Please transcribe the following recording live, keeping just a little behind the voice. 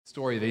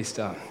Story of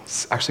Easter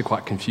is actually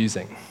quite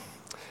confusing.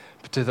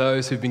 But to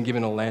those who've been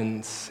given a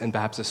lens and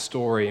perhaps a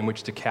story in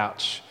which to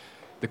couch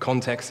the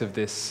context of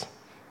this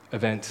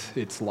event,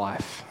 it's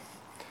life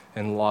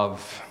and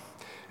love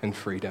and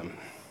freedom.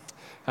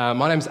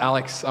 My name's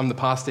Alex, I'm the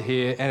pastor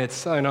here, and it's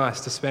so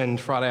nice to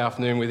spend Friday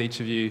afternoon with each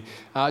of you.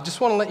 I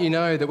just want to let you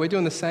know that we're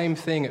doing the same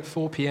thing at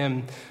 4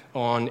 p.m.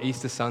 on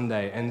Easter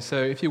Sunday, and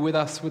so if you're with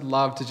us, we'd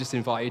love to just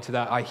invite you to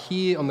that. I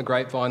hear on the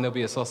grapevine there'll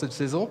be a sausage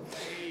sizzle.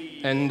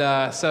 And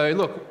so,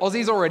 look,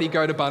 Aussies already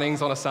go to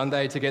Bunnings on a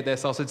Sunday to get their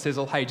sausage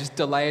sizzle. Hey, just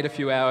delay it a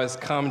few hours,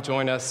 come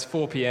join us,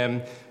 4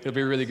 p.m. It'll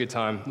be a really good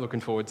time. Looking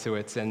forward to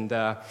it. And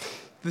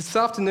this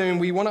afternoon,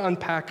 we want to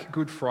unpack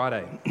Good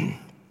Friday.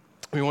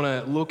 We want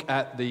to look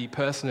at the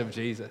person of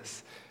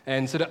Jesus.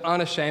 And sort of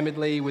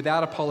unashamedly,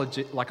 without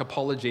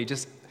apology,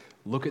 just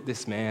look at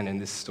this man and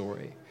this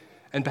story.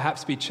 And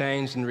perhaps be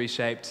changed and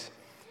reshaped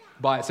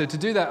by it. So to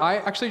do that, I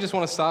actually just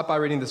want to start by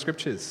reading the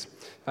scriptures.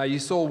 You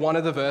saw one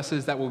of the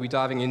verses that we'll be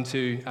diving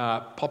into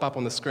pop up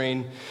on the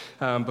screen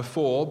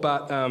before,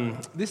 but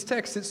this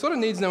text, it sort of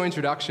needs no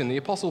introduction. The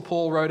Apostle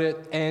Paul wrote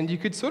it, and you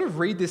could sort of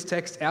read this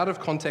text out of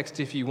context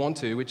if you want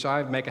to, which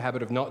I make a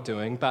habit of not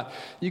doing, but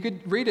you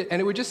could read it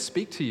and it would just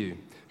speak to you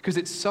because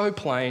it's so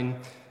plain,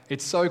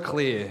 it's so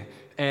clear,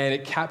 and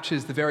it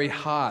captures the very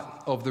heart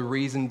of the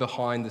reason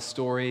behind the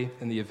story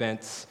and the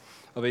events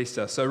of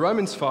Easter. So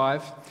Romans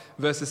 5,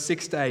 verses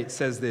 6 to 8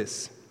 says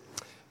this: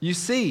 "You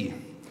see,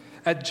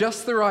 at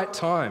just the right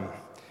time,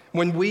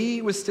 when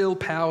we were still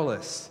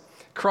powerless,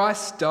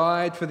 Christ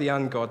died for the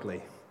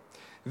ungodly.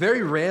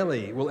 Very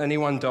rarely will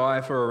anyone die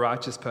for a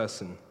righteous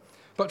person.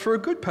 But for a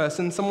good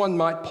person, someone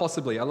might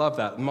possibly, I love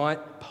that,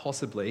 might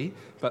possibly,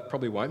 but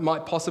probably won't,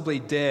 might possibly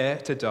dare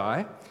to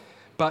die.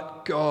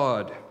 But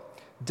God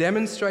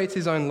demonstrates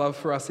his own love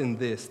for us in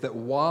this, that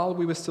while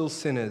we were still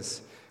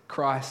sinners,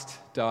 Christ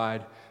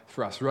died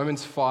for us."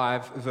 Romans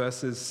 5,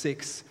 verses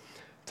 6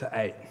 to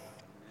 8.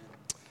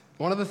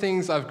 One of the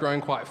things I've grown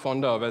quite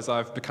fond of as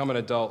I've become an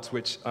adult,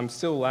 which I'm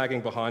still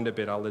lagging behind a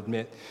bit, I'll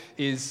admit,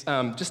 is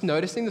just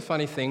noticing the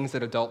funny things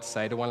that adults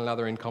say to one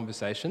another in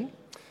conversation.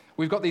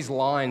 We've got these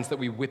lines that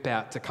we whip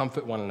out to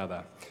comfort one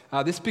another.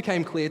 This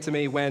became clear to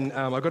me when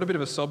I got a bit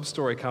of a sob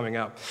story coming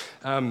up.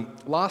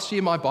 Last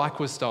year, my bike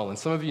was stolen.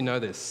 Some of you know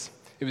this.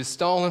 It was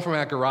stolen from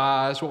our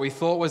garage. What we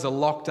thought was a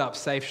locked-up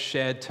safe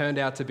shed turned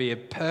out to be a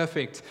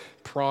perfect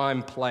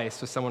prime place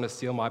for someone to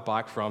steal my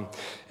bike from.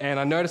 And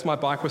I noticed my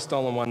bike was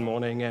stolen one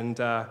morning, and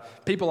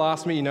people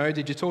asked me,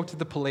 did you talk to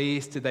the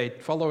police? Did they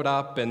follow it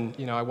up? And,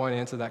 I won't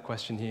answer that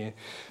question here.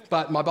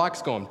 But my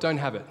bike's gone. Don't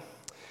have it.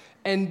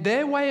 And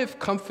their way of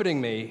comforting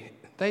me,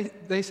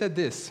 they said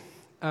this.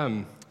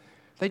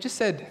 They just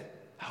said,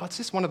 "Oh, it's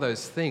just one of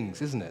those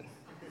things, isn't it?"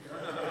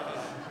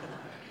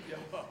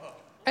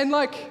 And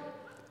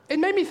it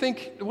made me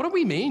think, what do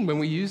we mean when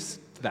we use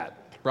that,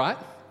 right?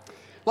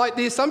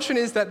 The assumption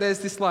is that there's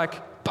this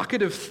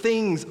bucket of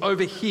things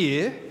over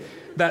here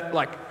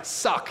that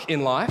suck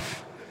in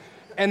life,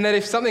 and that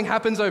if something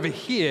happens over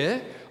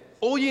here,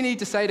 all you need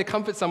to say to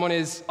comfort someone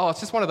is, "Oh,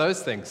 it's just one of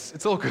those things.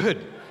 It's all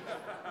good."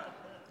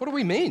 What do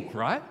we mean,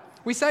 right?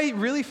 We say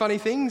really funny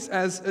things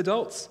as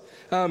adults.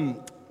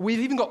 We've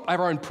even got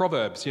our own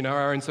proverbs,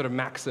 our own sort of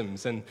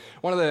maxims. And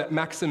one of the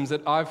maxims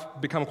that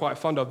I've become quite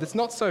fond of, that's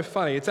not so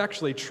funny, it's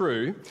actually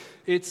true.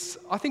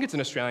 I think it's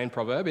an Australian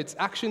proverb. It's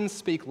actions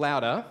speak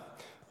louder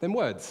than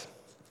words.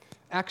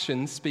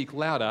 Actions speak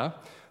louder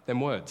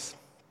than words.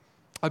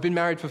 I've been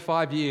married for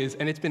 5 years,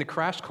 and it's been a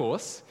crash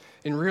course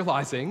in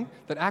realizing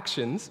that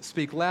actions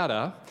speak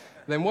louder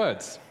than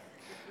words.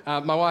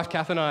 My wife,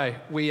 Kath, and I,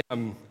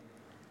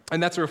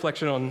 and that's a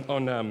reflection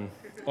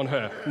on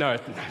her. No,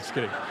 just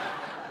kidding.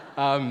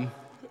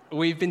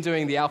 We've been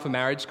doing the Alpha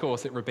Marriage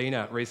course at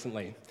Robina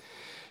recently.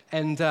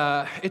 And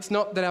it's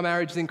not that our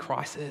marriage is in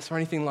crisis or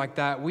anything like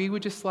that. We were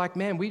just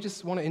we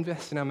just want to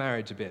invest in our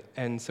marriage a bit.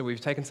 And so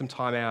we've taken some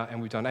time out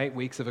and we've done 8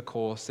 weeks of a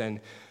course.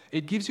 And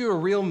it gives you a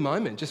real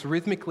moment, just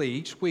rhythmically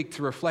each week,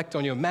 to reflect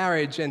on your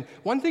marriage. And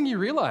one thing you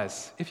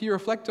realize, if you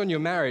reflect on your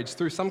marriage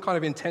through some kind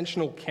of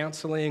intentional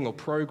counseling or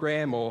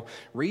program or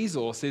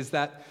resource, is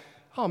that,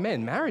 oh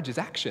man, marriage is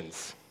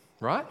actions,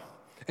 right?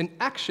 And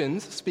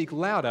actions speak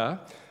louder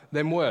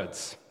than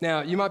words.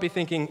 Now, you might be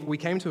thinking, we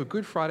came to a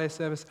Good Friday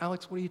service.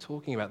 Alex, what are you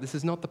talking about? This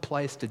is not the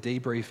place to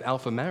debrief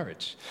Alpha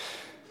Marriage.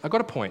 I've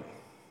got a point.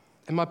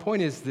 And my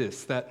point is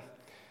this, that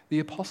the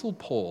Apostle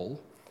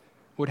Paul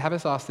would have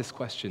us ask this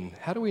question: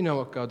 how do we know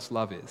what God's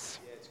love is?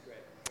 Yeah, it's great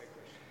question.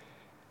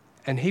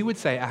 And he would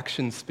say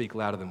actions speak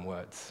louder than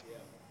words. Yeah.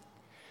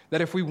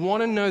 That if we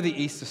want to know the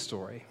Easter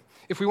story,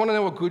 if we want to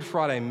know what Good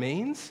Friday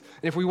means,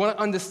 and if we want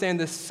to understand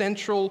the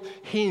central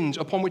hinge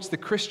upon which the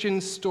Christian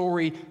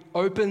story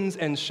opens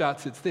and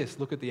shuts, it's this: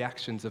 look at the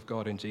actions of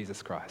God in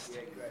Jesus Christ.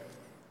 Yeah, great.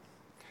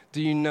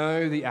 Do you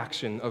know the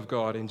action of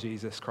God in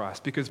Jesus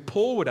Christ? Because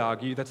Paul would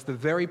argue that's the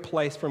very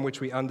place from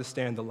which we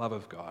understand the love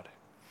of God.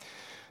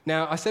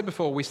 Now, I said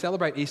before, we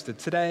celebrate Easter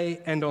today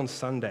and on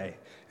Sunday.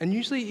 And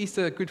usually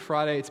Easter, Good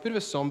Friday, it's a bit of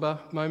a somber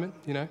moment,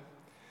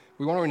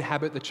 We want to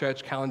inhabit the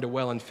church calendar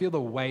well and feel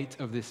the weight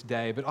of this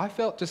day. But I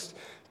felt just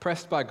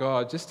pressed by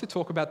God just to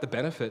talk about the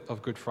benefit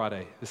of Good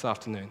Friday this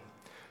afternoon,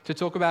 to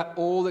talk about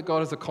all that God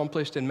has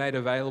accomplished and made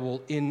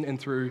available in and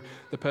through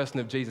the person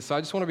of Jesus. So I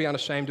just want to be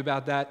unashamed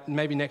about that.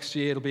 Maybe next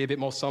year it'll be a bit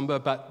more somber,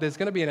 but there's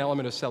going to be an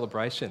element of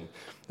celebration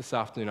this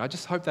afternoon. I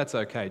just hope that's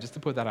okay, just to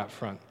put that up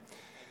front.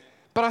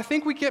 But I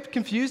think we get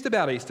confused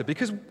about Easter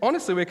because,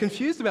 honestly, we're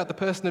confused about the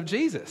person of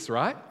Jesus,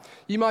 right?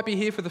 You might be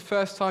here for the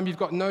first time, you've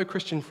got no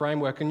Christian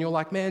framework, and you're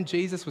like, man,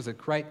 Jesus was a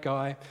great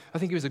guy. I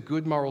think he was a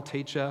good moral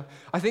teacher.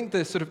 I think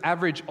the sort of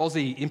average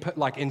Aussie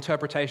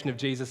interpretation of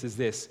Jesus is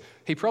this: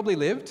 he probably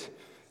lived,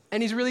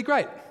 and he's really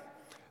great.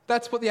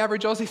 That's what the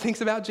average Aussie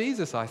thinks about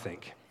Jesus, I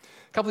think.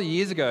 A couple of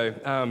years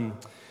ago,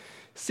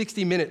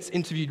 60 Minutes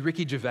interviewed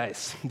Ricky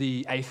Gervais,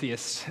 the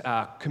atheist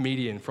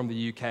comedian from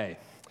the UK.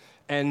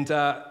 And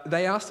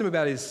they asked him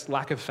about his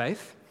lack of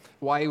faith,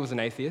 why he was an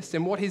atheist,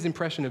 and what his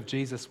impression of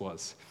Jesus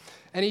was.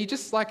 And he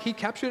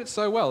captured it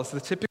so well. It's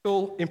the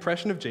typical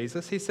impression of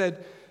Jesus. He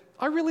said,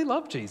 I really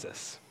love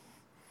Jesus.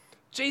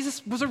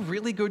 Jesus was a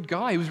really good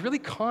guy. He was really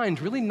kind,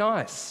 really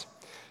nice.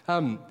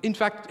 In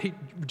fact,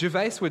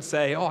 Gervais would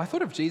say, I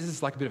thought of Jesus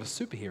as like a bit of a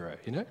superhero,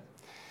 you know?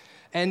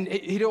 And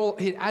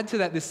he'd add to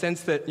that this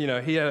sense that,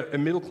 he had a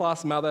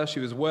middle-class mother,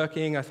 she was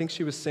working, I think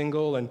she was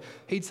single, and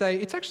he'd say,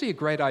 it's actually a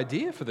great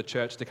idea for the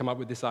church to come up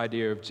with this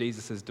idea of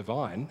Jesus as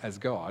divine, as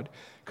God,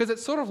 because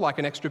it's sort of like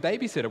an extra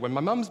babysitter when my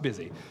mum's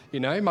busy.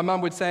 My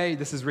mum would say,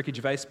 this is Ricky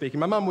Gervais speaking,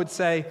 my mum would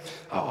say,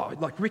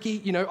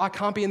 Ricky, I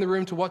can't be in the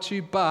room to watch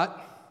you, but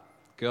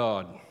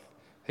God,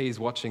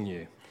 he's watching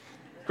you.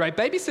 Great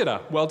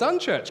babysitter. Well done,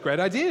 church. Great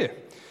idea.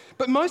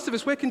 But most of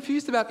us, we're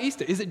confused about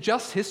Easter. Is it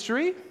just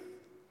history?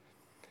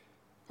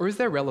 Or is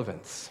there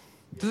relevance?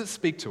 Does it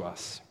speak to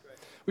us?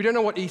 We don't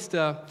know what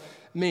Easter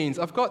means.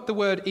 I've got the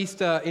word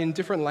Easter in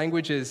different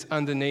languages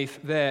underneath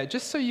there,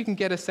 just so you can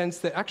get a sense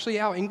that actually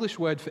our English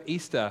word for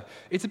Easter,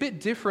 it's a bit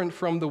different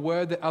from the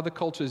word that other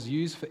cultures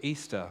use for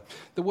Easter.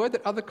 The word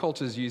that other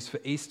cultures use for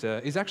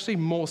Easter is actually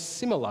more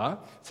similar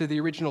to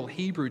the original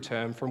Hebrew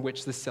term from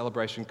which this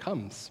celebration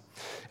comes.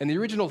 And the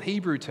original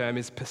Hebrew term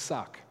is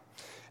Pesach.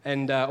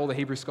 And all the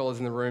Hebrew scholars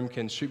in the room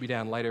can shoot me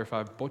down later if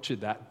I've butchered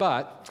that.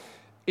 But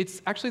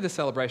it's actually the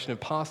celebration of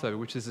Passover,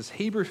 which is this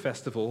Hebrew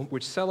festival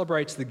which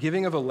celebrates the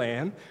giving of a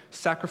lamb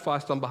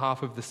sacrificed on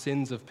behalf of the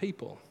sins of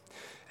people.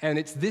 And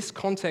it's this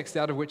context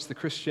out of which the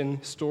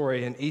Christian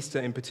story, and Easter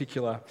in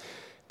particular,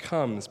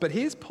 comes. But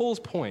here's Paul's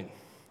point.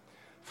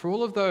 For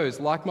all of those,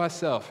 like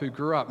myself, who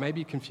grew up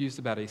maybe confused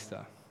about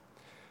Easter,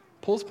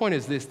 Paul's point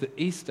is this, that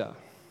Easter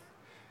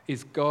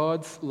is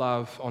God's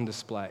love on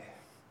display.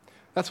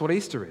 That's what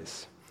Easter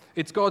is.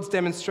 It's God's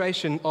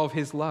demonstration of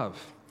his love.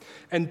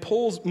 And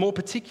Paul's more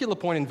particular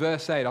point in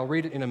verse 8, I'll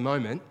read it in a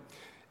moment,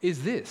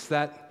 is this,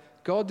 that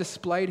God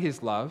displayed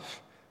his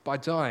love by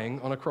dying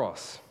on a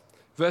cross.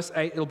 Verse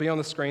 8, it'll be on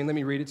the screen, let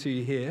me read it to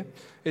you here.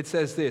 It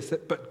says this,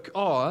 that, but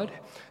God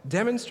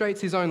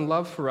demonstrates his own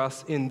love for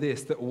us in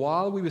this, that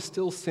while we were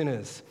still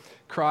sinners,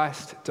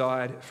 Christ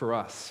died for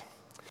us.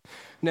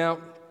 Now,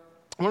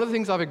 one of the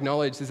things I've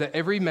acknowledged is that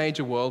every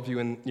major worldview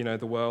in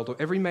the world, or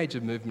every major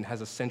movement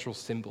has a central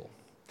symbol.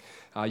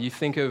 You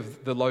think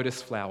of the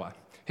lotus flower.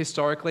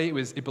 Historically,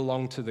 it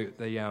belonged to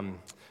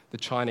the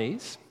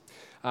Chinese,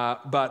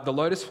 but the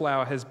lotus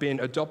flower has been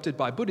adopted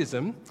by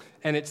Buddhism,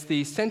 and it's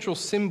the central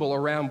symbol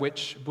around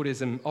which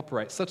Buddhism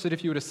operates, such that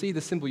if you were to see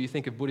the symbol, you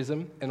think of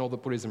Buddhism and all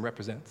that Buddhism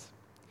represents.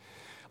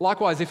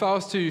 Likewise, if I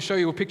was to show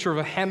you a picture of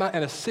a hammer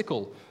and a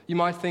sickle, you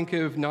might think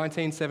of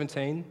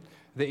 1917,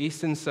 the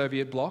Eastern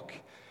Soviet bloc,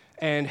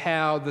 and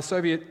how the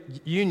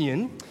Soviet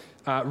Union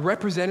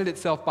represented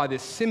itself by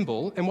this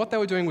symbol, and what they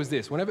were doing was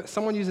this. Whenever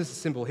someone uses a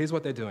symbol, here's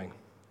what they're doing.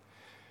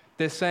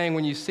 They're saying,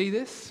 when you see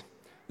this,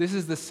 this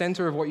is the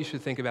center of what you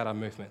should think about our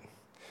movement.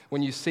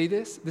 When you see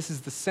this, this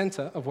is the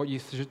center of what you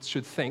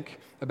should think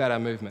about our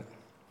movement.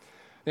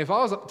 Now, if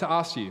I was to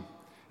ask you,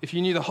 if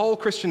you knew the whole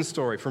Christian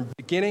story from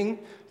beginning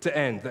to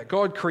end, that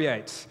God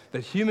creates,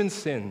 that humans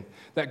sin,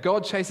 that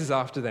God chases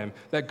after them,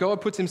 that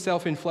God puts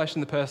himself in flesh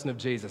in the person of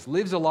Jesus,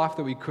 lives a life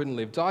that we couldn't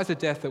live, dies a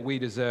death that we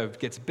deserved,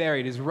 gets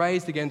buried, is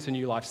raised again to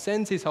new life,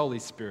 sends his Holy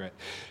Spirit,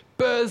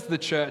 births the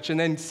church, and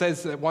then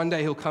says that one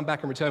day he'll come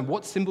back and return,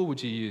 what symbol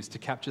would you use to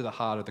capture the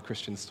heart of the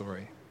Christian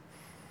story?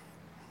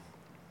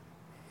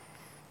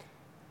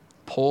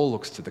 Paul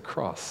looks to the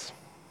cross.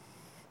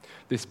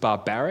 This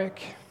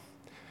barbaric,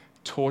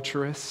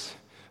 torturous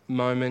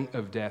moment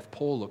of death,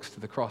 Paul looks to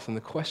the cross, and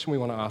the question we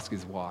want to ask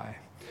is why?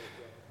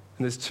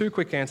 And there's two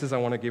quick answers I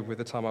want to give with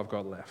the time I've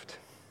got left.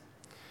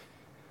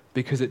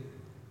 Because it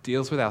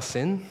deals with our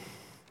sin,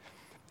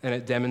 and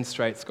it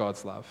demonstrates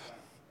God's love.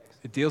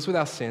 It deals with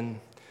our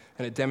sin,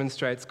 and it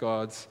demonstrates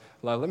God's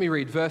love. Let me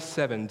read verse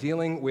 6,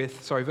 dealing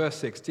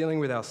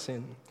with our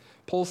sin.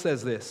 Paul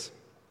says this,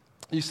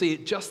 you see,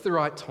 at just the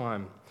right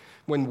time,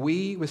 when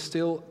we were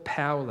still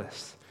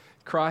powerless,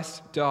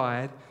 Christ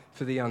died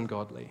for the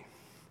ungodly.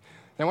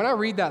 Now, when I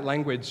read that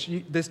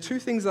language, there's two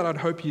things that I'd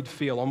hope you'd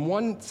feel. On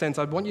one sense,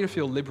 I'd want you to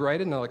feel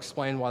liberated, and I'll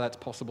explain why that's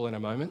possible in a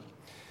moment.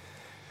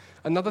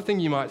 Another thing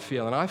you might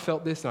feel, and I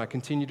felt this and I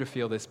continue to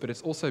feel this, but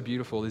it's also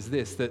beautiful, is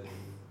this, that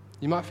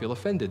you might feel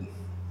offended.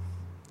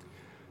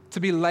 To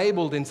be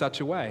labelled in such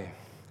a way.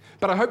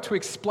 But I hope to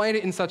explain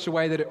it in such a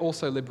way that it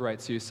also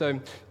liberates you. So,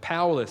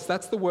 powerless,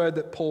 that's the word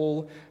that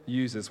Paul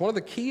uses. One of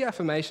the key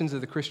affirmations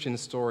of the Christian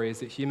story is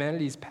that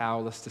humanity is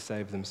powerless to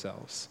save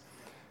themselves.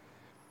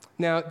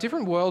 Now,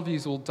 different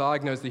worldviews will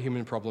diagnose the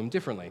human problem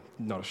differently.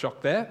 Not a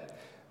shock there.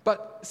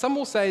 But some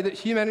will say that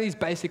humanity is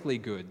basically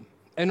good.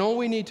 And all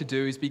we need to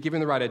do is be given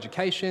the right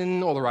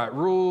education, or the right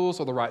rules,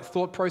 or the right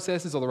thought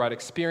processes, or the right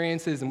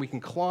experiences, and we can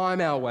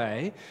climb our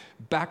way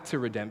back to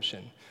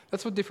redemption.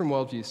 That's what different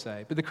worldviews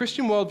say. But the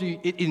Christian worldview,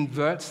 it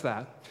inverts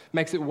that,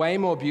 makes it way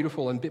more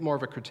beautiful and a bit more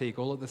of a critique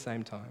all at the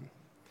same time.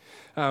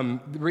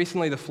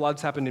 Recently, the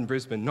floods happened in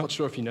Brisbane. Not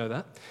sure if you know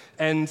that.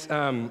 And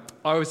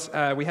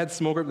we had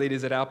small group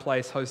leaders at our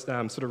place, sort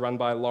of run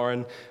by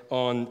Lauren,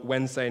 on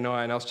Wednesday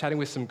night, and I was chatting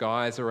with some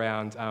guys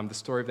around the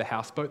story of the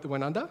houseboat that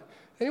went under.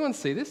 Anyone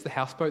see this? The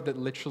houseboat that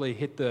literally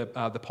hit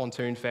the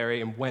pontoon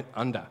ferry and went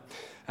under.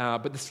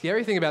 But the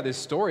scary thing about this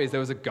story is there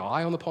was a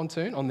guy on the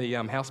pontoon, on the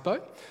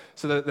houseboat.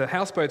 So the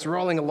houseboat's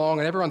rolling along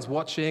and everyone's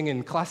watching,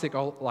 and classic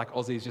like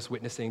Aussies just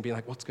witnessing, being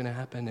like, what's going to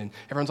happen? And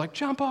everyone's like,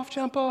 jump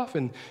off,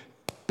 and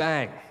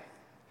bang,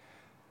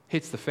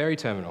 hits the ferry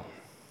terminal.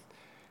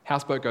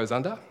 Houseboat goes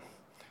under,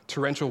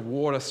 torrential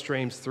water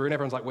streams through, and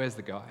everyone's like, where's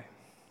the guy?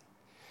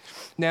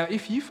 Now,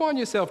 if you find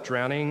yourself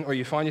drowning, or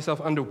you find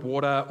yourself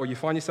underwater, or you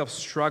find yourself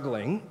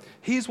struggling,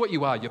 here's what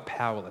you are: you're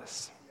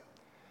powerless.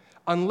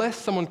 Unless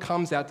someone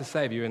comes out to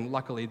save you, and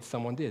luckily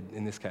someone did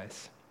in this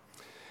case.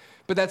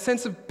 But that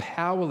sense of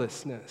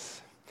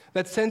powerlessness,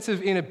 that sense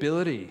of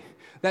inability,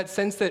 that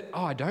sense that,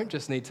 I don't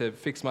just need to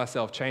fix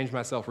myself, change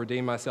myself,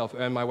 redeem myself,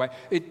 earn my way,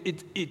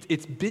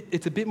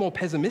 it's a bit more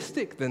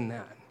pessimistic than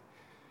that.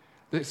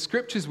 The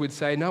scriptures would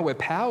say, no, we're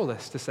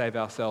powerless to save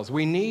ourselves.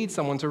 We need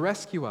someone to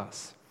rescue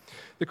us.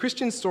 The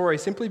Christian story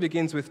simply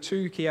begins with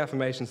two key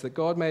affirmations: that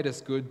God made us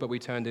good, but we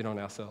turned in on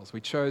ourselves.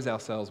 We chose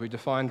ourselves. We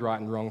defined right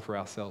and wrong for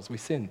ourselves. We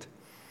sinned.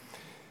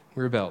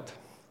 We rebelled.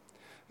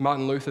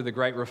 Martin Luther, the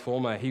great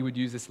reformer, he would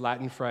use this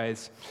Latin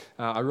phrase.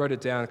 I wrote it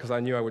down because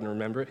I knew I wouldn't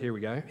remember it. Here we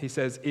go. He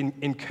says,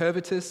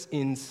 incurvatus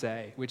in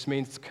se, which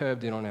means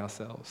curved in on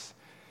ourselves.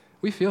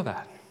 We feel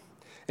that.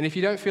 And if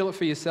you don't feel it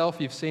for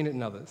yourself, you've seen it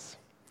in others.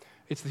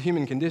 It's the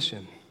human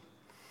condition.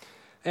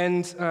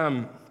 And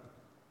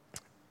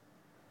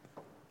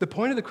the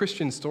point of the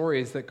Christian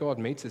story is that God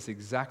meets us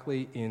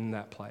exactly in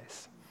that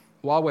place.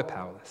 While we're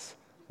powerless,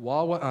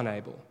 while we're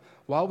unable,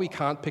 while we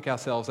can't pick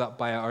ourselves up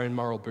by our own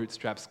moral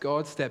bootstraps,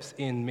 God steps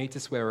in, meets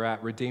us where we're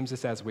at, redeems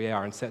us as we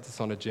are, and sets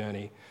us on a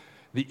journey.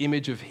 The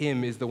image of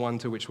Him is the one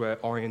to which we're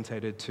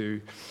orientated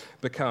to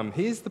become.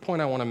 Here's the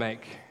point I want to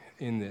make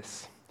in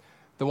this.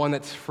 The one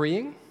that's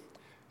freeing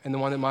and the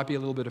one that might be a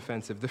little bit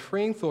offensive. The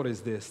freeing thought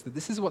is this: that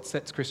this is what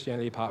sets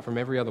Christianity apart from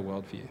every other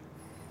worldview.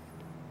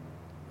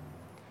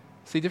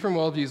 See, different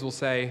worldviews will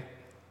say,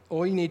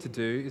 all you need to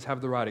do is have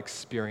the right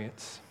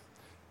experience,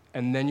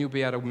 and then you'll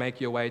be able to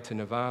make your way to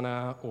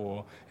nirvana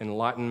or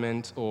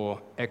enlightenment or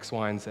X,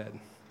 Y, and Z.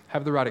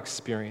 Have the right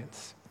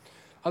experience.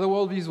 Other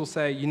worldviews will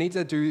say you need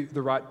to do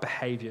the right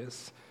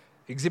behaviors,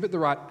 exhibit the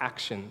right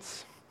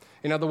actions.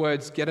 In other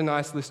words, get a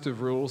nice list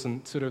of rules,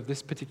 and sort of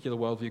this particular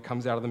worldview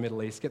comes out of the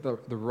Middle East. Get the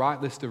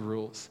right list of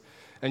rules,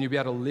 and you'll be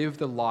able to live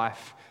the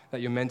life that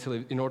you're meant to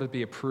live in order to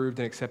be approved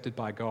and accepted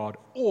by God.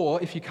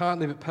 Or if you can't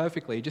live it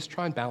perfectly, just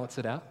try and balance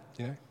it out.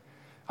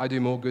 I do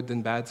more good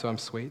than bad, so I'm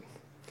sweet.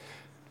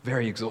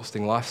 Very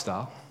exhausting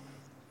lifestyle.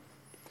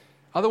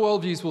 Other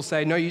worldviews will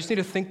say, no, you just need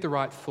to think the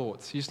right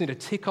thoughts. You just need to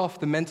tick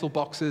off the mental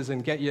boxes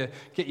and get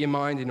your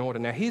mind in order.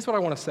 Now, here's what I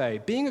want to say.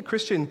 Being a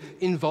Christian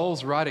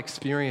involves right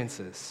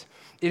experiences.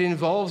 It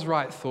involves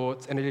right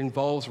thoughts, and it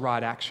involves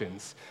right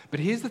actions.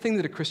 But here's the thing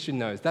that a Christian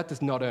knows: that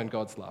does not earn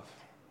God's love.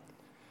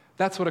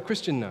 That's what a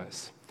Christian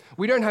knows.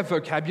 We don't have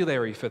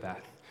vocabulary for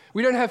that.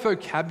 We don't have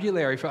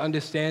vocabulary for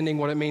understanding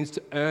what it means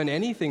to earn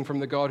anything from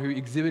the God who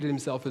exhibited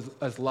himself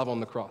as love on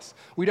the cross.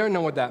 We don't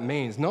know what that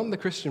means, not in the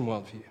Christian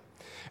worldview.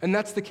 And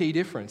that's the key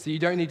difference. You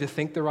don't need to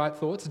think the right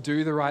thoughts,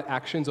 do the right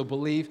actions, or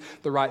believe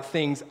the right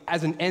things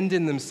as an end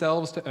in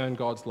themselves to earn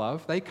God's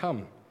love. They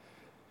come.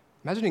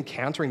 Imagine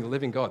encountering the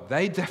living God.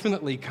 They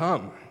definitely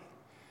come.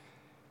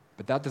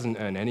 But that doesn't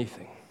earn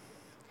anything.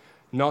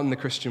 Not in the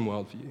Christian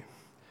worldview.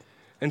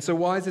 And so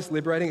why is this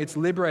liberating? It's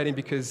liberating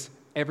because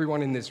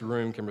everyone in this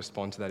room can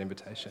respond to that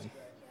invitation.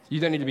 You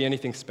don't need to be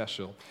anything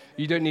special.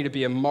 You don't need to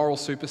be a moral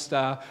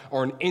superstar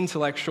or an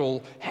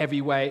intellectual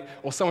heavyweight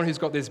or someone who's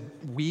got this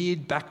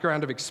weird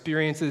background of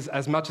experiences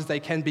as much as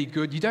they can be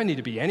good. You don't need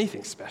to be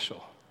anything special.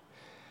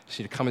 You just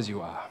need to come as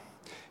you are.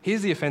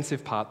 Here's the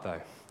offensive part,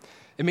 though.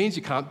 It means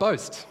you can't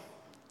boast,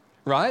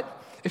 right?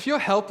 If you're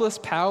helpless,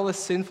 powerless,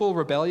 sinful,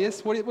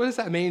 rebellious, what does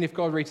that mean if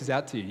God reaches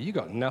out to you? You've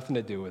got nothing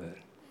to do with it.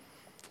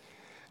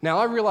 Now,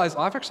 I realise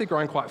I've actually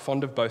grown quite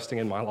fond of boasting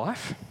in my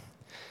life.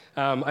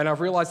 And I've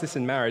realised this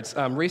in marriage.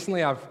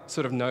 Recently, I've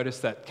sort of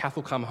noticed that Kath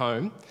will come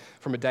home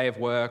from a day of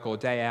work or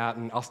day out,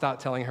 and I'll start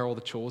telling her all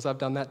the chores I've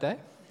done that day.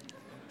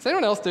 Does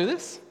anyone else do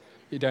this?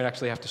 You don't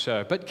actually have to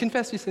show. But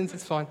confess your sins,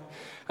 it's fine.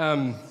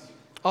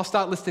 I'll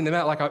start listing them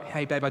out like,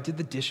 hey, babe, I did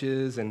the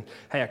dishes, and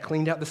hey, I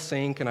cleaned out the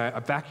sink, and I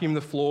vacuumed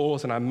the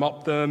floors, and I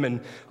mopped them,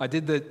 and I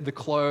did the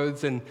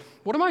clothes. And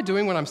what am I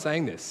doing when I'm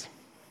saying this?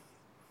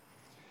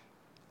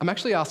 I'm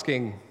actually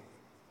asking,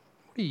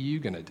 what are you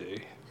going to do?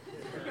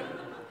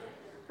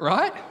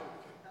 Right?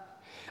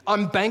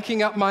 I'm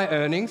banking up my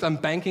earnings, I'm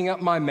banking up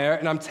my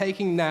merit, and I'm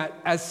taking that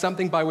as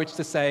something by which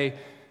to say,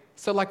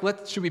 so like,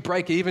 should we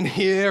break even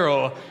here?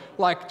 Or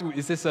like,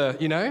 is this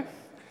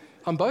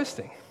I'm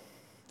boasting.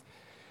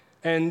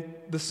 And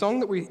the song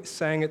that we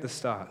sang at the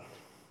start,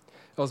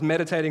 I was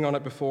meditating on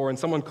it before, and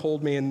someone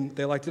called me and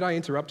they're like, did I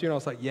interrupt you? And I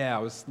was like, yeah, I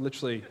was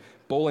literally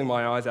bawling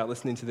my eyes out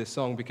listening to this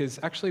song, because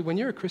actually when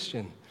you're a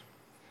Christian,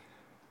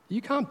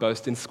 you can't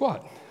boast in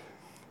squat.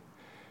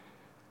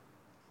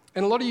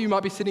 And a lot of you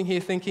might be sitting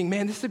here thinking,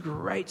 man, this is a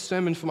great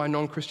sermon for my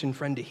non-Christian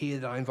friend to hear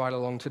that I invite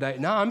along today.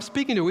 No, I'm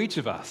speaking to each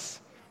of us.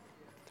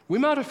 We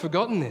might have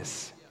forgotten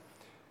this.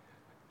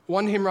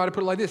 One hymn writer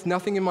put it like this: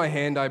 nothing in my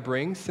hand I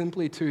bring,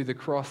 simply to the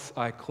cross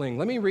I cling.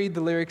 Let me read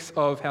the lyrics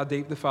of How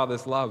Deep the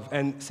Father's Love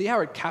and see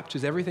how it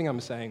captures everything I'm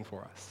saying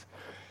for us.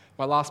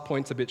 My last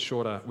point's a bit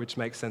shorter, which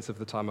makes sense of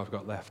the time I've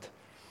got left.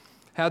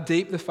 How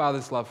deep the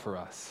Father's love for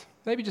us.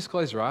 Maybe just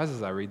close your eyes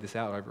as I read this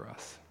out over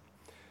us.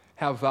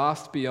 How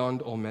vast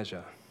beyond all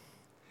measure,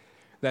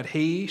 that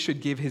he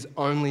should give his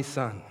only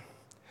Son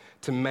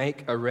to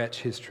make a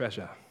wretch his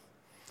treasure.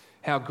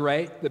 How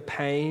great the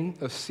pain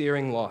of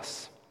searing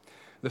loss,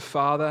 the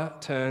Father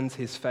turns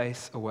his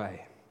face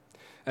away,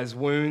 as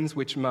wounds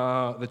which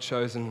mar the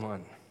chosen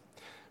one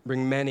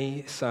bring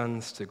many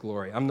sons to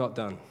glory. I'm not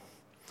done.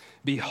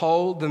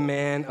 Behold the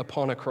man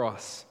upon a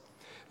cross,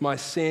 my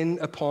sin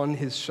upon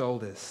his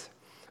shoulders.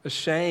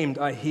 Ashamed,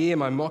 I hear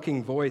my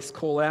mocking voice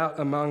call out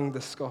among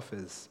the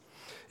scoffers.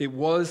 It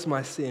was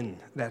my sin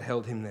that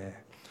held him there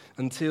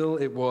until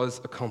it was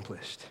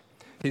accomplished.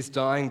 His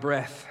dying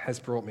breath has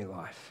brought me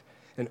life,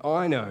 and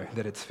I know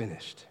that it's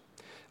finished.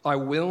 I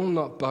will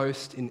not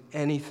boast in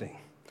anything,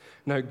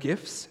 no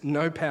gifts,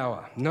 no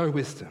power, no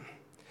wisdom,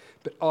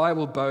 but I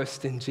will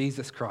boast in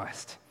Jesus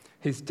Christ,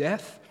 his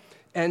death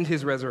and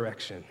his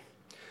resurrection.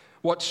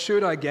 What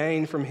should I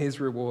gain from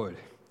his reward?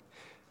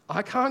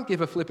 I can't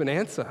give a flippant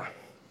answer,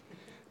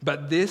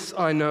 but this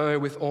I know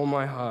with all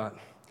my heart: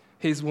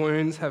 his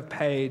wounds have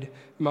paid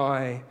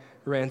my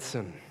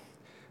ransom.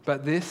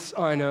 But this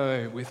I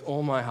know with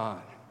all my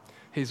heart: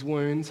 his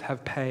wounds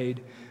have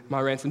paid my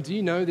ransom. Do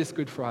you know this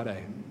Good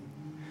Friday?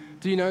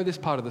 Do you know this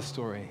part of the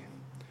story?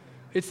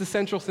 It's the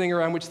central thing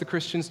around which the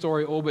Christian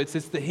story orbits.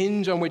 It's the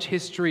hinge on which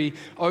history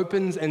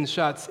opens and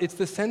shuts. It's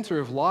the center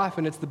of life,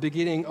 and it's the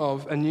beginning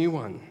of a new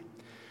one.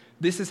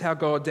 This is how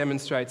God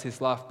demonstrates his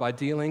love, by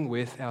dealing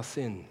with our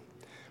sin.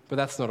 But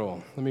that's not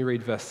all. Let me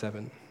read verse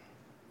 7.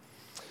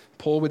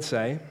 Paul would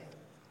say,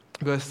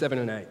 verse 7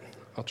 and 8,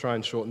 I'll try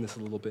and shorten this a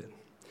little bit.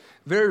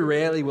 Very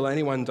rarely will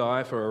anyone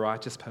die for a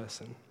righteous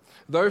person,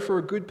 though for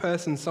a good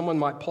person someone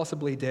might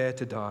possibly dare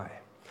to die.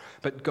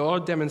 But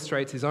God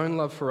demonstrates his own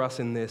love for us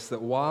in this,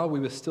 that while we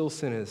were still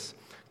sinners,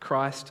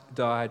 Christ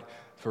died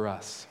for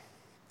us.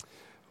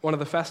 One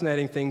of the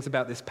fascinating things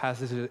about this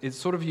passage is it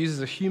sort of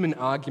uses a human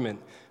argument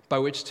by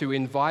which to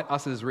invite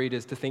us as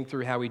readers to think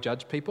through how we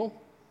judge people,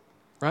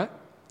 right?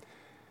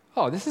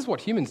 Oh, this is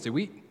what humans do.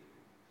 We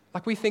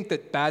think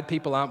that bad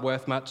people aren't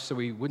worth much, so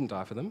we wouldn't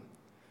die for them.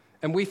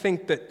 And we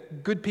think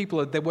that good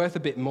people, they're worth a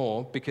bit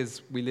more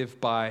because we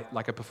live by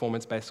like a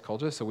performance-based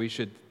culture, so we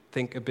should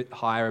think a bit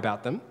higher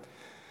about them.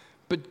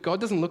 But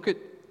God doesn't look at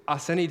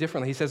us any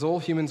differently. He says all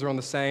humans are on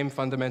the same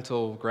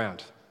fundamental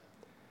ground.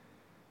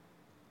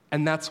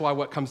 And that's why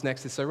what comes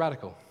next is so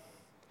radical.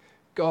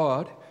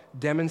 God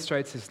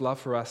demonstrates his love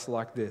for us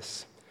like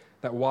this,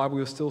 that while we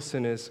were still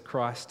sinners,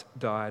 Christ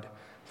died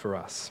for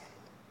us.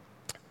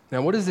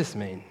 Now, what does this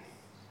mean?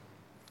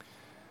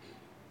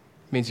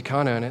 It means you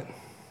can't earn it.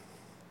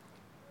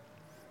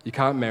 You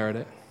can't merit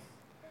it.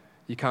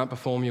 You can't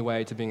perform your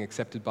way to being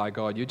accepted by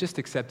God. You're just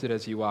accepted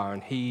as you are,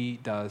 and he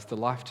does the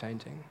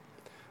life-changing.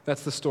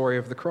 That's the story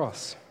of the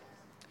cross.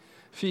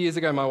 A few years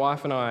ago, my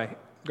wife and I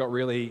got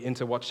really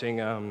into watching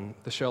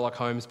the Sherlock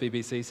Holmes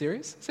BBC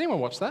series. Has anyone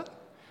watched that?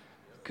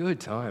 Good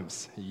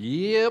times.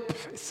 Yep,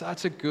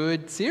 such a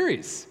good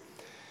series.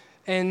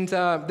 And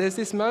there's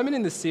this moment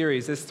in the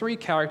series, there's three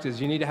characters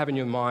you need to have in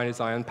your mind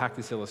as I unpack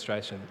this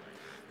illustration.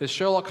 There's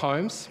Sherlock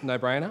Holmes,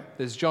 no-brainer.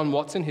 There's John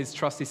Watson, his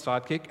trusty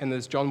sidekick, and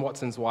there's John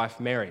Watson's wife,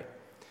 Mary.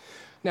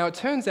 Now, it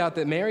turns out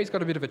that Mary's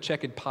got a bit of a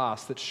checkered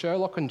past that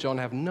Sherlock and John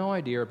have no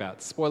idea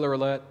about. Spoiler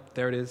alert,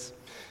 there it is.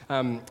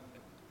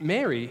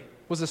 Mary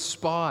was a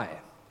spy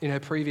in her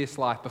previous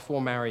life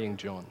before marrying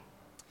John.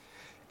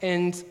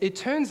 And it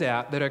turns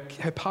out that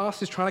her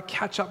past is trying to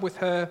catch up with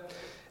her.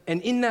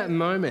 And in that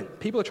moment,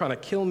 people are trying to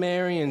kill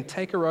Mary and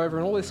take her over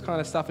and all this kind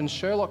of stuff. And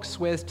Sherlock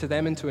swears to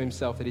them and to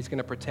himself that he's going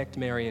to protect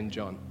Mary and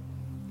John.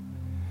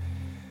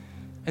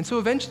 And so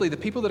eventually, the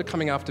people that are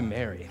coming after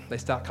Mary, they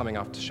start coming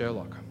after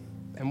Sherlock.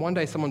 And one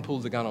day, someone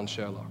pulls a gun on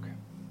Sherlock.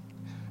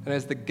 And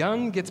as the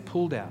gun gets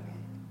pulled out,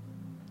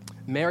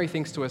 Mary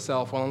thinks to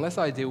herself, well, unless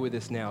I deal with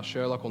this now,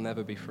 Sherlock will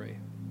never be free.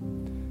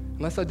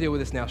 Unless I deal with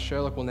this now,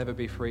 Sherlock will never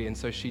be free. And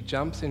so she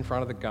jumps in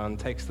front of the gun,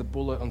 takes the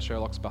bullet on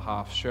Sherlock's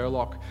behalf.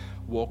 Sherlock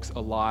walks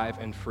alive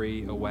and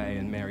free away,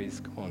 and Mary's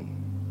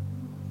gone.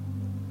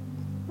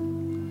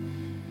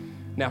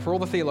 Now, for all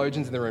the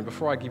theologians in the room,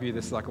 before I give you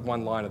this like a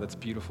one-liner that's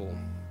beautiful,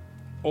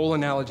 all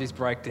analogies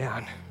break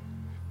down.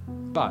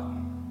 But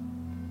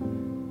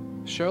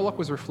Sherlock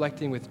was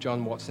reflecting with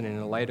John Watson in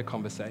a later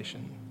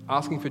conversation,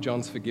 asking for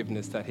John's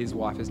forgiveness that his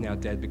wife is now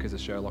dead because of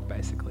Sherlock,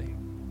 basically.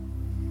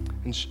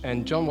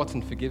 And John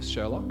Watson forgives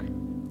Sherlock,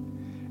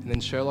 and then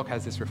Sherlock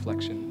has this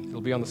reflection. It'll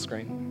be on the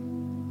screen.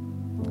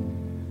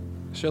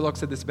 Sherlock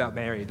said this about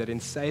Mary, that in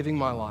saving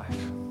my life,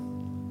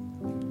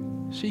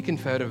 she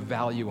conferred a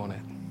value on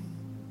it,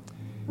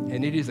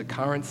 and it is a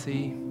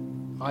currency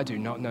I do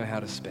not know how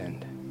to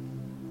spend.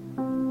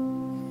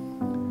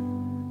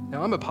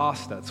 Now, I'm a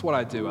pastor. It's what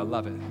I do. I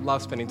love it. I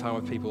love spending time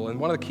with people. And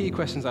one of the key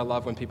questions I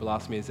love when people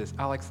ask me is this: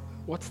 Alex,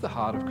 what's the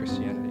heart of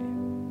Christianity?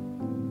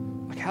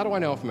 Like, how do I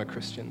know if I'm a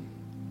Christian?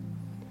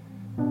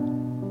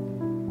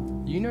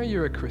 You know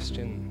you're a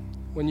Christian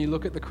when you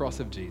look at the cross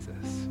of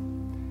Jesus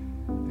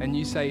and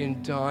you say,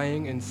 in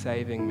dying and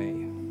saving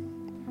me,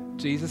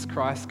 Jesus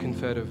Christ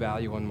conferred a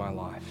value on my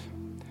life,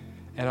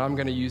 and I'm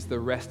going to use the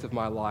rest of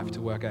my life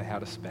to work out how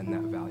to spend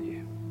that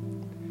value.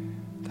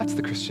 That's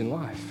the Christian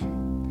life.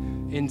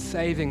 In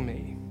saving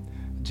me,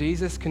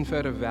 Jesus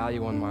conferred a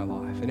value on my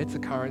life, and it's a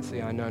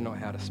currency I know not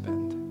how to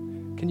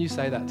spend. Can you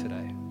say that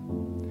today?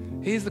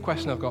 Here's the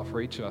question I've got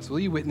for each of us. Will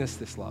you witness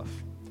this love?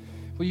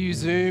 Will you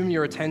zoom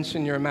your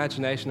attention, your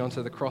imagination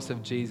onto the cross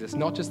of Jesus,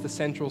 not just the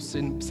central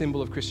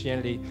symbol of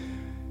Christianity,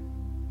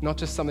 not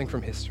just something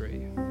from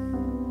history,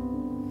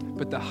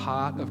 but the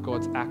heart of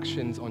God's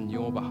actions on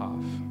your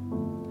behalf?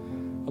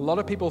 A lot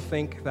of people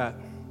think that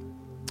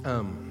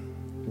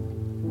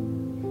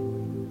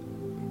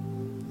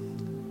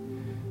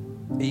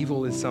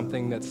evil is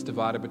something that's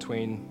divided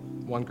between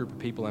one group of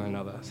people and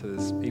another. So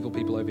there's evil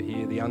people over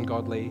here, the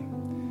ungodly,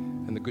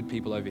 and the good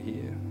people over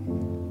here.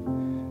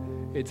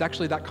 It's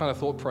actually that kind of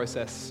thought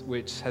process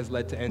which has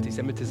led to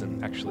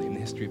anti-Semitism, actually, in the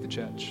history of the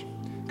church.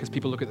 Because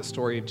people look at the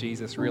story of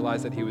Jesus,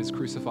 realize that he was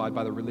crucified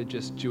by the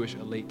religious Jewish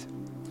elite,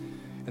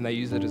 and they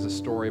use it as a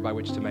story by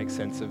which to make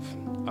sense of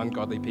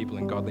ungodly people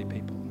and godly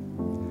people.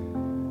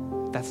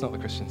 That's not the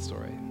Christian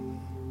story.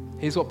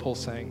 Here's what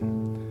Paul's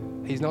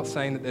saying. He's not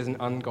saying that there's an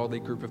ungodly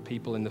group of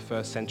people in the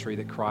first century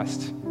that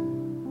Christ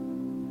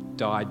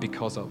died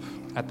because of,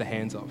 at the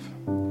hands of.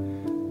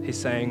 He's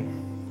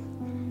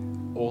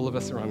saying all of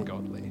us are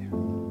ungodly,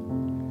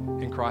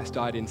 and Christ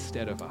died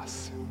instead of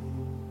us.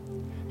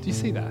 Do you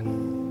see that?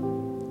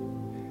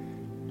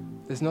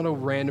 There's not a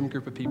random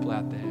group of people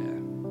out there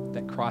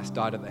that Christ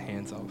died at the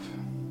hands of.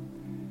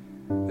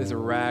 There's a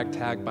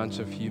ragtag bunch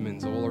of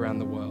humans all around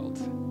the world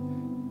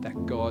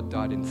that God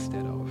died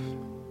instead of,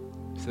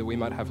 so that we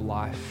might have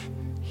life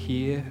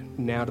here,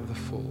 now to the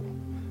full,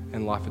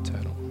 and life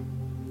eternal.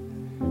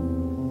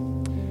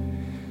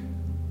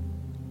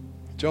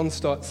 John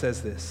Stott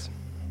says this.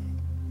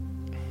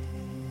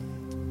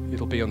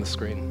 It'll be on the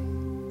screen.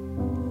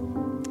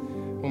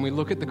 When we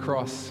look at the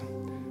cross,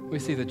 we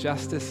see the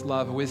justice,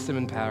 love, wisdom,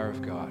 and power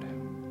of God.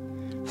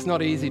 It's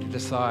not easy to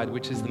decide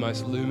which is the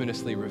most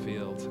luminously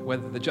revealed,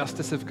 whether the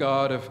justice of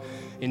God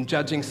in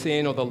judging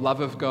sin, or the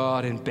love of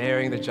God in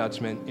bearing the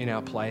judgment in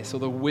our place, or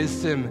the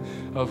wisdom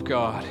of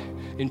God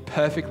in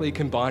perfectly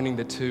combining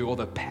the two, or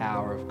the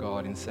power of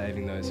God in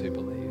saving those who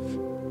believe.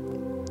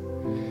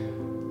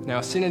 Now,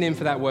 a synonym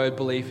for that word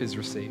belief is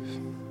receive.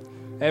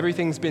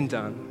 Everything's been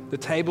done. The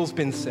table's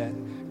been set.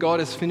 God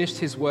has finished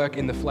his work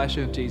in the flesh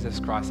of Jesus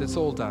Christ. It's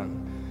all done.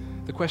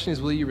 The question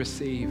is, will you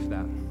receive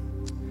that?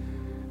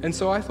 And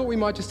so I thought we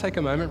might just take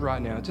a moment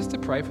right now just to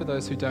pray for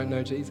those who don't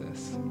know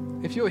Jesus.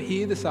 If you're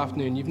here this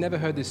afternoon, you've never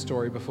heard this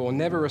story before,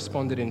 never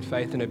responded in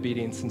faith and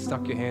obedience and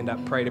stuck your hand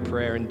up, prayed a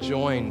prayer and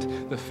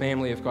joined the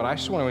family of God, I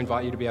just want to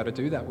invite you to be able to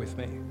do that with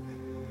me.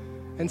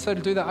 And so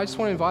to do that, I just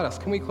want to invite us.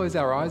 Can we close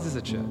our eyes as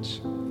a church?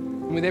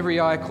 And with every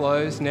eye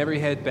closed and every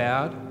head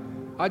bowed,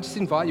 I just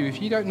invite you,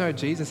 if you don't know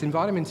Jesus,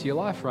 invite him into your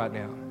life right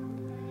now.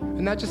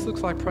 And that just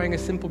looks like praying a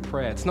simple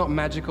prayer. It's not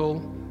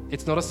magical.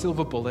 It's not a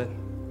silver bullet.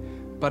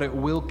 But it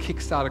will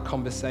kickstart a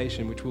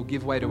conversation which will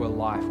give way to a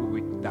life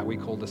that we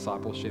call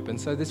discipleship. And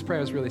so this prayer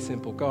is really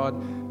simple. God,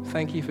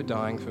 thank you for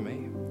dying for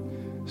me.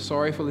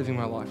 Sorry for living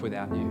my life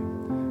without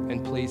you.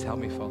 And please help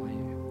me follow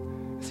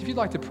you. So if you'd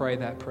like to pray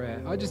that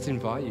prayer, I just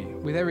invite you,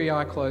 with every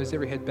eye closed,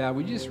 every head bowed,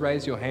 would you just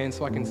raise your hand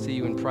so I can see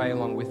you and pray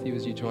along with you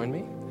as you join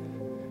me?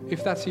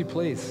 If that's you,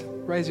 please,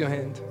 raise your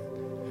hand.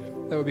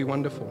 That would be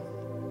wonderful.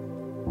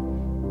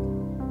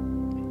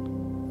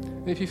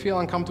 And if you feel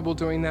uncomfortable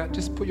doing that,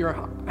 just put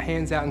your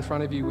hands out in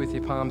front of you with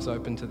your palms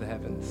open to the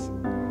heavens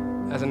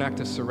as an act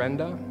of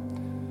surrender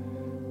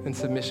and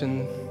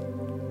submission.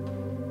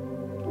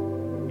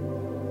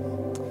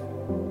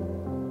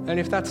 And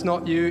if that's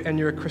not you and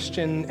you're a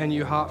Christian and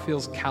your heart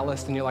feels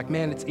calloused and you're like,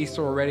 man, it's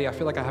Easter already, I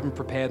feel like I haven't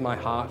prepared my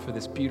heart for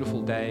this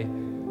beautiful day,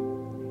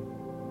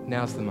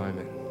 now's the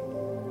moment.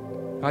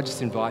 I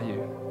just invite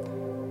you.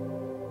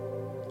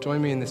 Join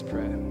me in this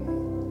prayer.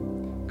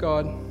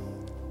 God,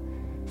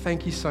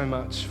 thank you so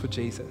much for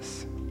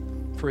Jesus,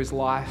 for his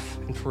life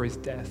and for his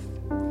death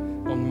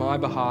on my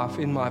behalf,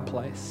 in my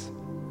place.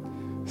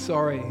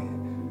 Sorry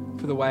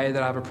for the way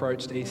that I've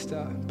approached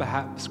Easter,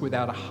 perhaps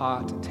without a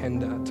heart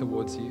tender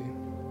towards you.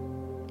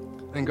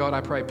 And God,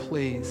 I pray,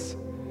 please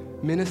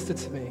minister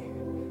to me.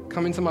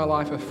 Come into my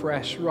life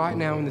afresh right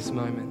now in this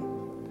moment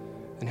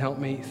and help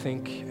me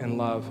think and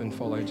love and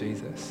follow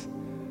Jesus.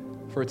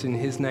 For it's in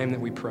his name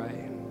that we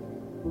pray.